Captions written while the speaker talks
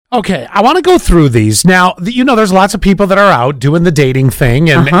Okay, I want to go through these. Now, there's lots of people that are out doing the dating thing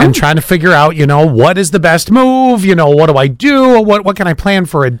and trying to figure out, what is the best move? What do I do? What can I plan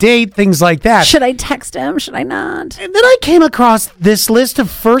for a date? Things like that. Should I text him? Should I not? And then I came across this list of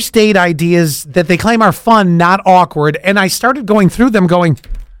first date ideas that they claim are fun, not awkward. And I started going through them going,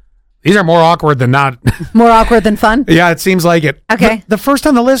 these are more awkward than not. More awkward than fun? Yeah, it seems like it. Okay. The first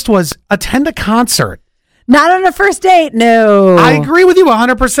on the list was attend a concert. Not on a first date, no. I agree with you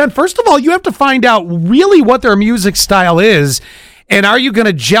 100%. First of all, you have to find out really what their music style is, and are you going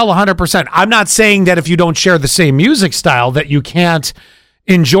to gel 100%? I'm not saying that if you don't share the same music style that you can't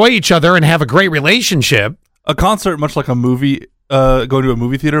enjoy each other and have a great relationship. A concert, much like a movie, going to a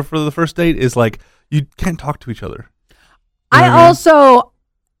movie theater for the first date, is like you can't talk to each other. I'm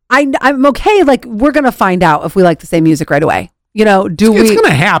okay. Like, we're going to find out if we like the same music right away. It's going to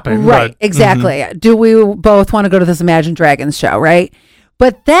happen. Right, exactly. Mm-hmm. Do we both want to go to this Imagine Dragons show, right?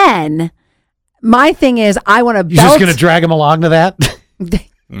 But then my thing is I want to You're just going to drag him along to that? Oh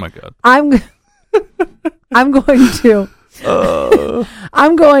my God. I'm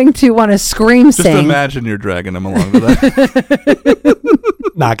going to want to scream just sing. Just imagine you're dragging him along to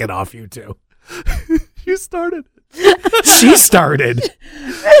that. Knock it off, you two. You started. She started.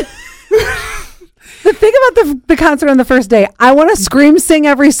 The thing about the concert on the first day, I want to scream, sing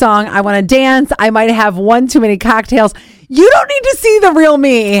every song. I want to dance. I might have one too many cocktails. You don't need to see the real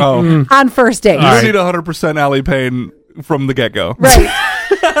me on first date. You need 100% Allie Payne from the get-go. Right.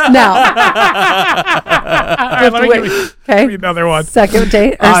 No. Give me another one. Second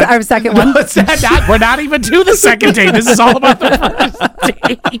date? Our second one? We're not even to the second date. This is all about the first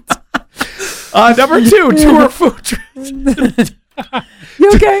date. Number 2, tour food trucks.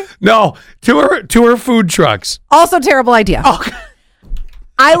 You okay? No, tour food trucks. Also terrible idea. Oh.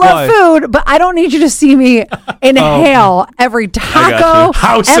 I love food, but I don't need you to see me inhale every taco.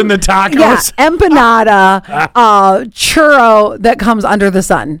 House in the tacos. Yeah, empanada, churro that comes under the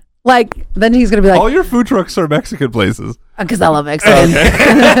sun. Like, then he's going to be like... All your food trucks are Mexican places. Because I love Mexican.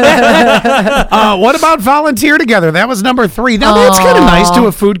 What about volunteer together? That was number 3. Now, that's kind of nice. Do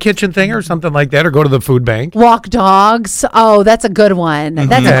a food kitchen thing or something like that, or go to the food bank. Walk dogs. Oh, that's a good one.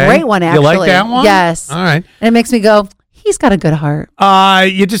 That's a great one, actually. You like that one? Yes. All right. And it makes me go, he's got a good heart.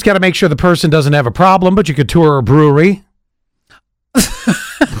 You just got to make sure the person doesn't have a problem, but you could tour a brewery.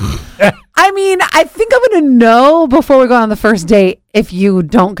 I mean, I think I'm going to know before we go on the first date if you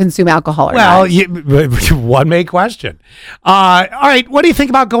don't consume alcohol or not. Well, one may question. All right, what do you think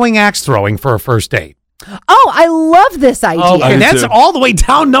about going axe throwing for a first date? Oh, I love this idea. Okay, that's all the way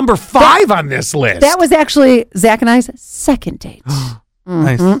down number 5 on this list. That was actually Zach and I's second date.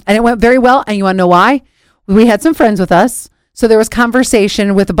 Nice. And it went very well. And you want to know why? We had some friends with us. So there was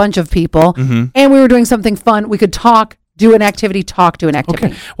conversation with a bunch of people. Mm-hmm. And we were doing something fun. We could talk. Do an activity, talk to an activity.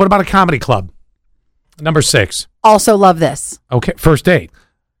 Okay. What about a comedy club? Number 6. Also love this. Okay. First date.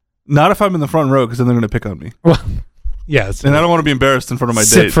 Not if I'm in the front row, because then they're going to pick on me. Well, yes. And I don't want to be embarrassed in front of my date.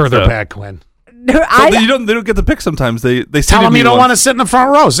 Sit further back, Quinn. No, they don't get the pick sometimes. They tell them you don't want to sit in the front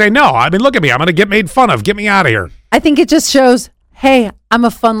row. Say no. I mean, look at me. I'm going to get made fun of. Get me out of here. I think it just shows, hey, I'm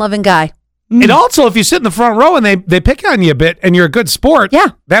a fun-loving guy. And also, if you sit in the front row and they pick on you a bit and you're a good sport, yeah,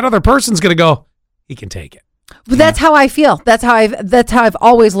 that other person's going to go, he can take it. But that's how I feel. That's how I've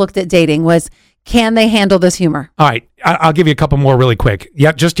always looked at dating was, can they handle this humor? All right. I'll give you a couple more really quick.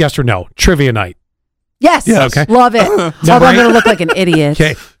 Yeah, just yes or no. Trivia night. Yes. Okay. Love it. Although I'm going to look like an idiot.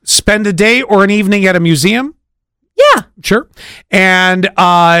 Okay. Spend a day or an evening at a museum. Yeah. Sure. And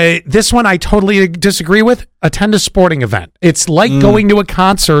this one I totally disagree with. Attend a sporting event. It's like going to a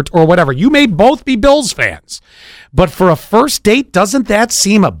concert or whatever. You may both be Bills fans, but for a first date, doesn't that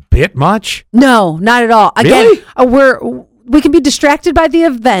seem a bit much? No, not at all. Really? Again, we can be distracted by the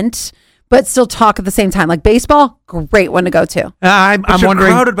event, but still talk at the same time. Like baseball, great one to go to. I'm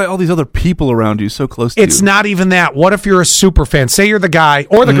wondering. Crowded by all these other people around you, so close to you. It's not even that. What if you're a super fan? Say you're the guy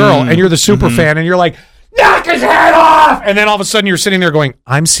or the girl, and you're the super fan, and you're like, knock his head off! And then all of a sudden you're sitting there going,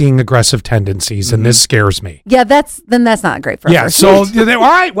 I'm seeing aggressive tendencies, and this scares me. Yeah, that's not great for us. Yeah, so, all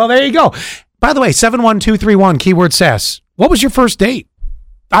right, well, there you go. By the way, 71231, keyword sass. What was your first date?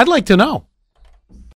 I'd like to know.